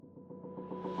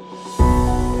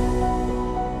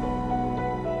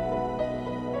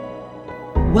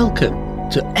Welcome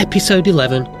to episode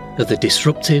 11 of the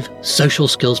Disruptive Social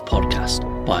Skills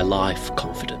Podcast by Life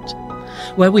Confident,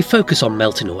 where we focus on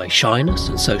melting away shyness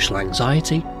and social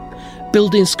anxiety,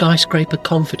 building skyscraper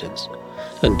confidence,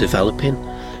 and developing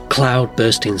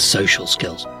cloud-bursting social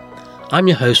skills. I'm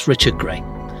your host, Richard Gray,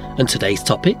 and today's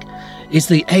topic is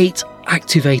the 8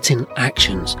 activating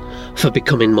actions for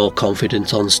becoming more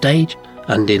confident on stage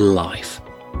and in life.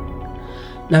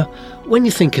 Now, when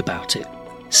you think about it,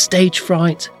 stage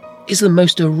fright is the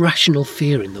most irrational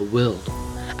fear in the world.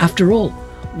 After all,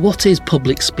 what is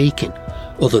public speaking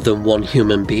other than one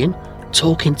human being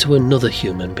talking to another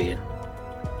human being?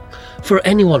 For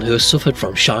anyone who has suffered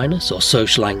from shyness or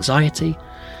social anxiety,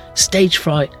 stage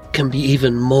fright can be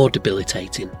even more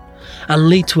debilitating and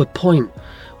lead to a point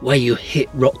where you hit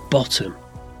rock bottom.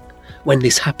 When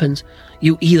this happens,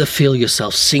 you either feel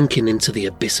yourself sinking into the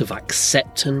abyss of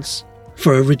acceptance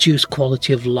for a reduced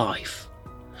quality of life,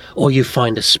 or you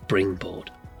find a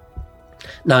springboard.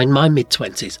 Now, in my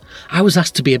mid-20s, I was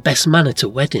asked to be a best man at a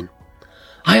wedding.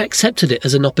 I accepted it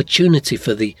as an opportunity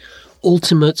for the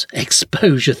ultimate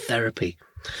exposure therapy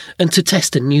and to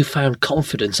test a newfound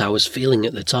confidence I was feeling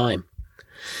at the time.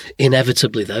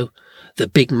 Inevitably, though, the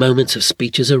big moment of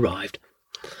speeches arrived,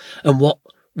 and what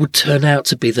would turn out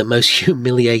to be the most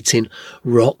humiliating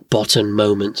rock-bottom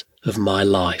moment of my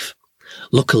life.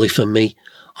 Luckily for me,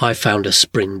 I found a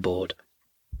springboard.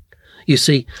 You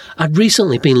see, I'd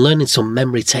recently been learning some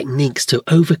memory techniques to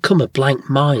overcome a blank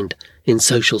mind in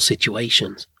social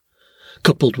situations.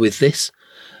 Coupled with this,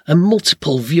 and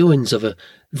multiple viewings of a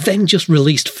then just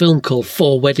released film called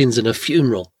 4 Weddings and a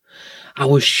Funeral, I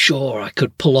was sure I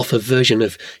could pull off a version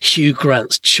of Hugh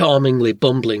Grant's charmingly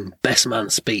bumbling best man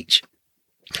speech.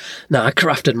 Now, I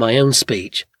crafted my own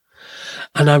speech,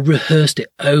 and I rehearsed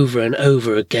it over and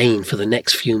over again for the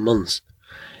next few months.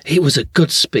 It was a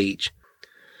good speech.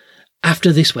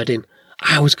 After this wedding,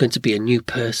 I was going to be a new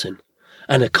person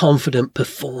and a confident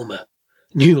performer.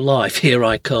 New life, here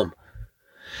I come.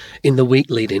 In the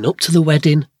week leading up to the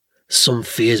wedding, some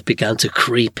fears began to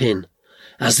creep in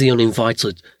as the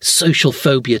uninvited social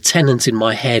phobia tenant in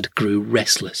my head grew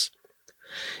restless.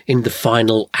 In the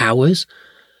final hours,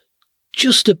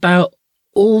 just about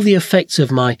all the effects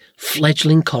of my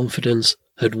fledgling confidence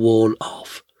had worn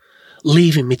off,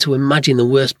 leaving me to imagine the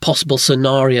worst possible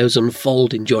scenarios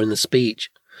unfolding during the speech,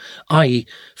 i.e.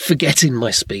 forgetting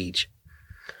my speech.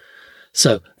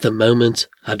 So the moment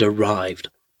had arrived.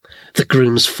 The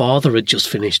groom's father had just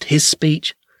finished his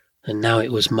speech, and now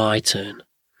it was my turn.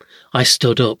 I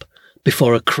stood up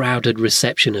before a crowded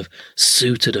reception of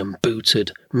suited and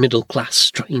booted middle-class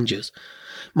strangers,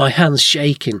 my hands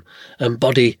shaking and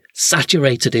body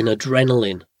saturated in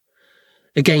adrenaline.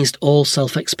 Against all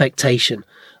self-expectation,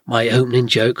 my opening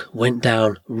joke went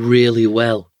down really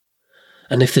well.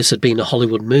 And if this had been a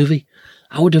Hollywood movie,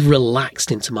 I would have relaxed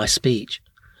into my speech,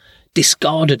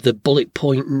 discarded the bullet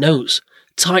point notes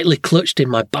tightly clutched in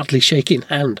my badly shaking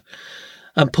hand,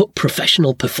 and put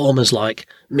professional performers like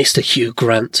Mr Hugh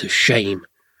Grant to shame.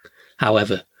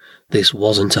 However, this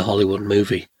wasn't a Hollywood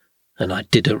movie, and I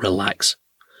didn't relax.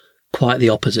 Quite the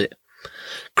opposite.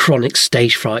 Chronic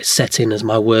stage fright set in as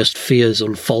my worst fears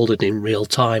unfolded in real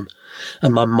time,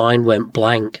 and my mind went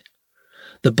blank.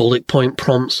 The bullet point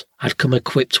prompts I'd come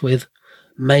equipped with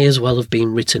may as well have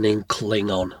been written in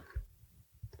Klingon.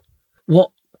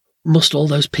 What must all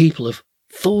those people have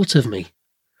thought of me?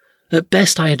 At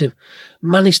best, I had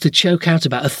managed to choke out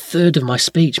about a third of my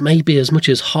speech, maybe as much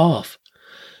as half.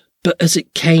 But as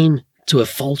it came to a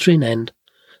faltering end,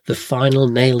 the final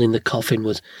nail in the coffin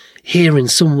was hearing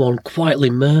someone quietly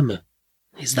murmur,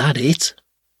 "Is that it?"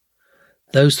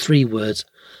 Those 3 words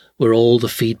were all the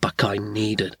feedback I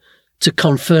needed to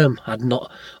confirm I'd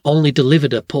not only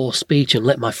delivered a poor speech and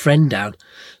let my friend down,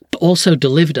 but also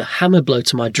delivered a hammer blow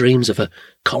to my dreams of a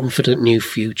confident new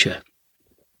future.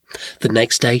 The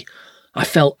next day, I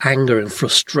felt anger and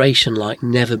frustration like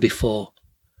never before.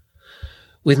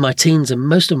 With my teens and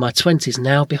most of my 20s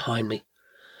now behind me,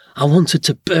 I wanted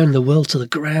to burn the world to the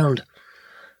ground.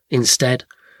 Instead,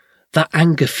 that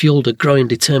anger fueled a growing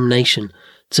determination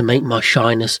to make my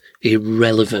shyness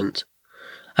irrelevant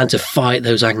and to fight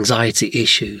those anxiety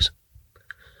issues.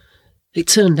 It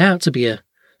turned out to be at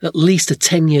least a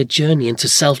 10-year journey into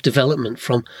self-development,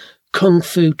 from kung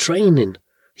fu training,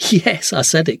 yes, I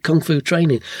said it, kung fu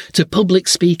training, to public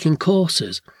speaking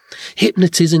courses,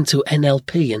 hypnotism to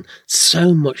NLP, and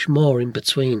so much more in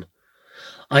between.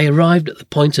 I arrived at the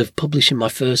point of publishing my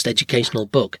first educational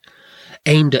book,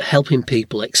 aimed at helping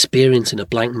people experiencing a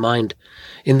blank mind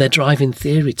in their driving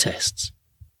theory tests.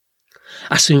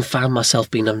 I soon found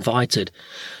myself being invited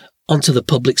onto the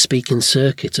public speaking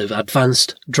circuit of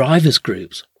advanced drivers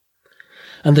groups.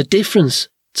 And the difference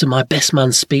to my best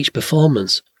man speech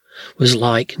performance was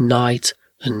like night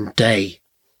and day.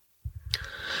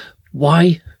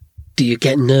 Why do you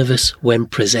get nervous when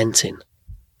presenting?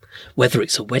 Whether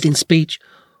it's a wedding speech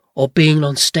or being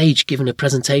on stage giving a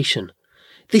presentation,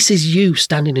 this is you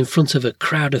standing in front of a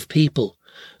crowd of people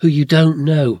who you don't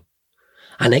know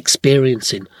and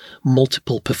experiencing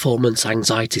multiple performance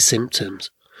anxiety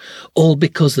symptoms, all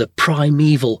because the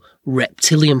primeval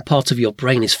reptilian part of your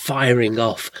brain is firing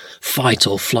off fight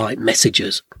or flight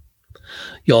messages.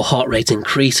 Your heart rate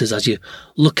increases as you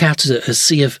look out at a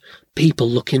sea of people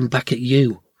looking back at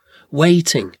you,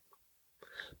 waiting.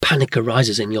 Panic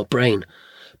arises in your brain,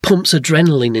 pumps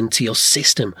adrenaline into your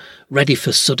system, ready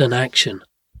for sudden action.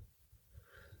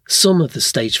 Some of the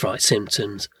stage fright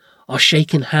symptoms are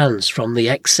shaking hands from the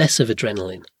excess of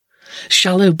adrenaline,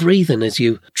 shallow breathing as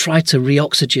you try to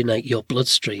reoxygenate your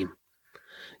bloodstream.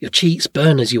 Your cheeks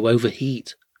burn as you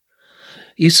overheat.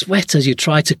 You sweat as you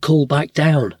try to cool back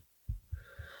down.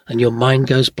 And your mind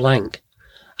goes blank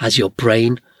as your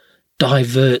brain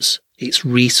diverts its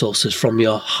resources from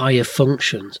your higher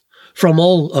functions, from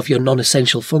all of your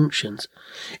non-essential functions,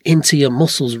 into your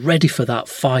muscles ready for that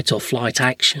fight or flight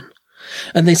action.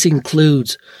 And this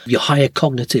includes your higher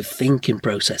cognitive thinking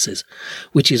processes,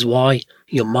 which is why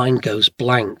your mind goes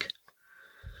blank.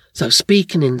 So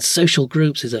speaking in social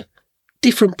groups is a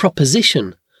different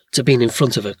proposition to being in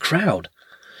front of a crowd,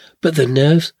 but the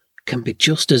nerves can be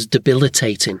just as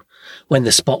debilitating when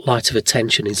the spotlight of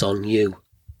attention is on you.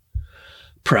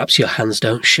 Perhaps your hands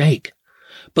don't shake,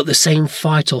 but the same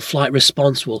fight or flight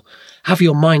response will have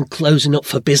your mind closing up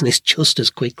for business just as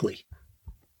quickly.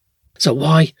 So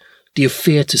why do you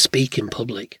fear to speak in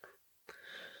public?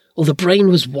 Well, the brain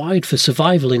was wired for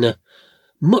survival in a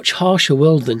much harsher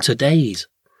world than today's.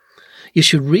 You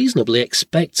should reasonably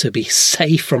expect to be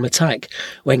safe from attack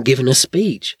when giving a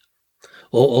speech,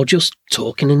 or just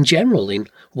talking in general in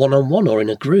one-on-one or in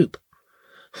a group.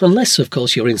 Unless, of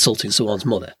course, you're insulting someone's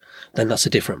mother, then that's a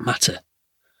different matter.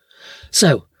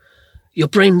 So, your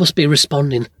brain must be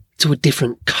responding to a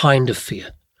different kind of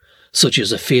fear, such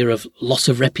as a fear of loss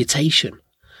of reputation,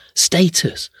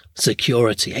 status,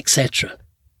 security, etc.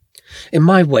 In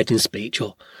my wedding speech,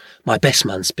 or my best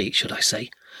man speech, should I say,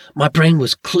 my brain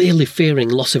was clearly fearing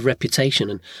loss of reputation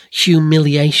and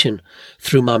humiliation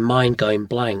through my mind going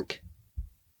blank.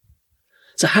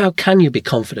 So how can you be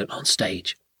confident on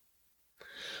stage?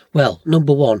 Well,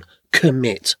 number one,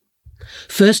 commit.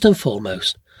 First and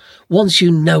foremost, once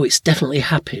you know it's definitely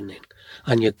happening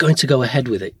and you're going to go ahead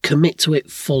with it, commit to it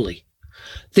fully.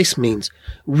 This means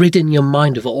ridding your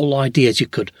mind of all ideas you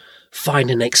could find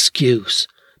an excuse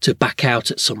to back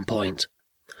out at some point.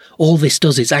 All this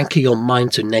does is anchor your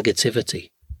mind to negativity.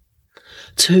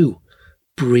 2,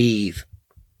 breathe.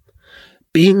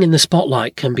 Being in the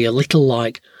spotlight can be a little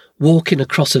like walking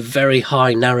across a very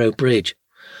high, narrow bridge,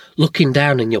 looking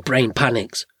down and your brain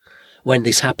panics. When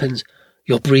this happens,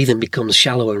 your breathing becomes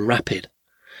shallow and rapid.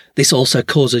 This also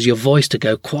causes your voice to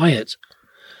go quiet.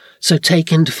 So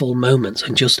take interval moments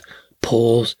and just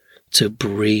pause to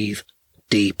breathe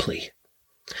deeply.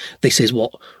 This is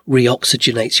what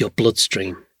reoxygenates your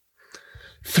bloodstream.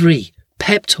 3,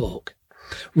 pep talk.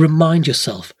 Remind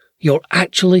yourself you're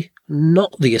actually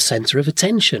not the centre of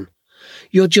attention.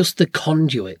 You're just the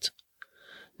conduit.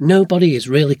 Nobody is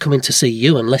really coming to see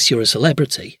you unless you're a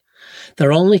celebrity.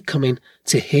 They're only coming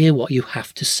to hear what you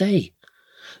have to say.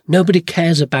 Nobody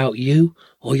cares about you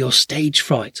or your stage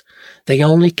fright. They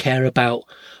only care about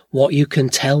what you can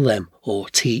tell them or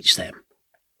teach them.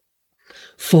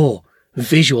 4,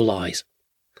 visualise.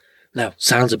 Now,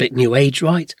 sounds a bit new age,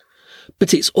 right?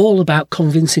 But it's all about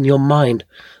convincing your mind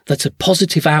that a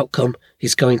positive outcome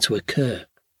is going to occur.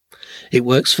 It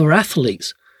works for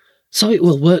athletes, so it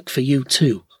will work for you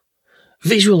too.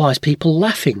 Visualise people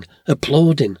laughing,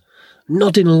 applauding,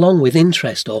 nodding along with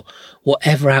interest or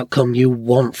whatever outcome you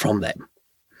want from them.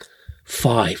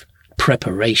 5,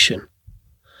 preparation.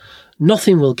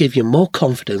 Nothing will give you more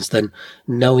confidence than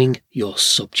knowing your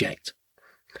subject.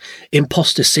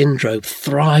 Imposter syndrome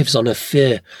thrives on a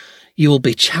fear you will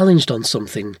be challenged on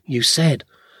something you said,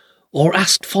 or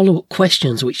asked follow-up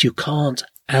questions which you can't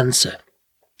answer.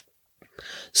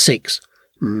 6,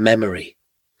 memory.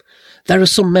 There are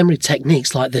some memory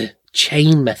techniques like the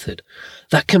chain method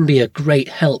that can be a great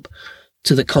help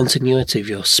to the continuity of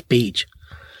your speech.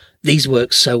 These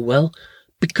work so well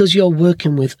because you're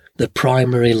working with the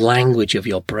primary language of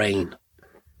your brain.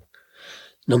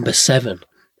 Number 7,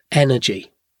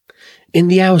 energy. In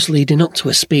the hours leading up to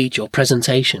a speech or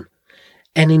presentation,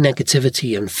 any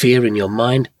negativity and fear in your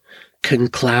mind can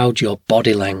cloud your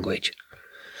body language.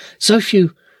 So if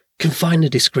you can find a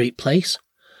discreet place,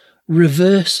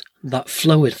 reverse that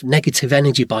flow of negative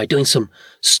energy by doing some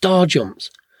star jumps.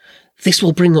 This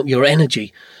will bring up your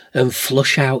energy and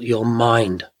flush out your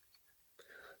mind.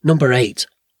 Number 8,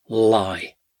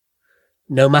 lie.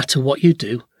 No matter what you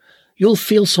do, you'll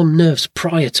feel some nerves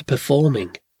prior to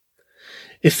performing.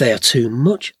 If they are too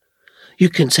much, you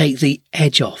can take the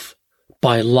edge off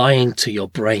by lying to your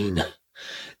brain.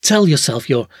 Tell yourself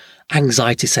your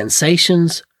anxiety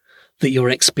sensations that you're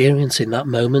experiencing that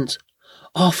moment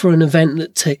are for an event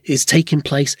that is taking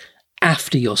place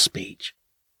after your speech.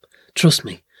 Trust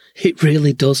me, it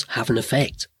really does have an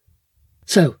effect.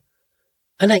 So,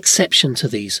 an exception to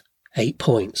these 8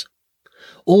 points.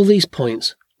 All these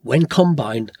points, when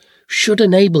combined, should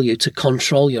enable you to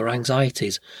control your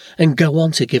anxieties and go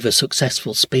on to give a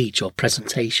successful speech or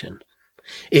presentation.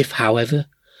 If, however,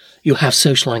 you have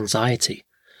social anxiety,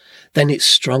 then it's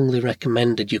strongly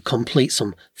recommended you complete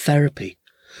some therapy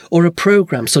or a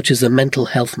program such as the Mental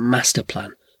Health Master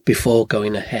Plan before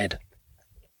going ahead.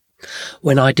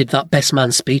 When I did that Best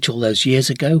Man speech all those years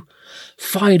ago,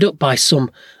 fired up by some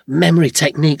memory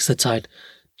techniques that I'd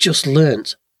just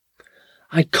learnt,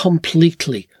 I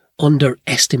completely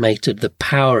underestimated the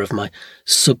power of my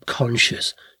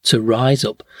subconscious to rise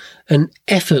up and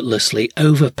effortlessly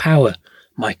overpower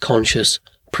my conscious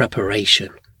preparation.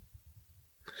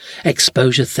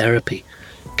 Exposure therapy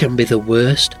can be the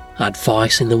worst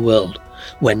advice in the world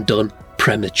when done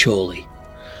prematurely.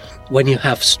 When you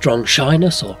have strong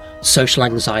shyness or social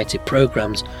anxiety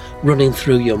programs running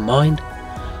through your mind,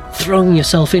 throwing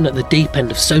yourself in at the deep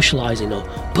end of socializing or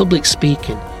public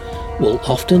speaking will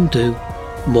often do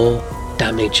more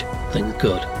damage than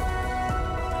good.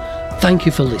 Thank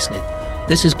you for listening.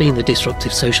 This has been the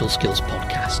Disruptive Social Skills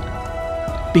Podcast.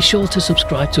 Be sure to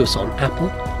subscribe to us on Apple,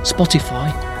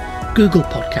 Spotify, Google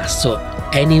Podcasts, or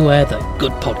anywhere that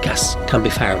good podcasts can be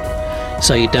found,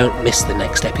 so you don't miss the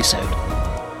next episode.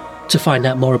 To find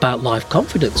out more about Life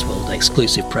Confidence World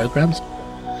exclusive programs,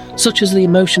 such as the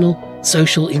Emotional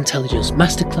Social Intelligence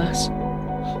Masterclass,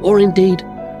 or indeed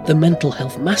the Mental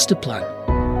Health Master Plan,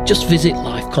 just visit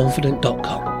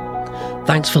lifeconfident.com.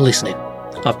 Thanks for listening.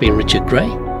 I've been Richard Gray,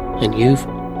 and you've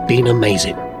been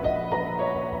amazing.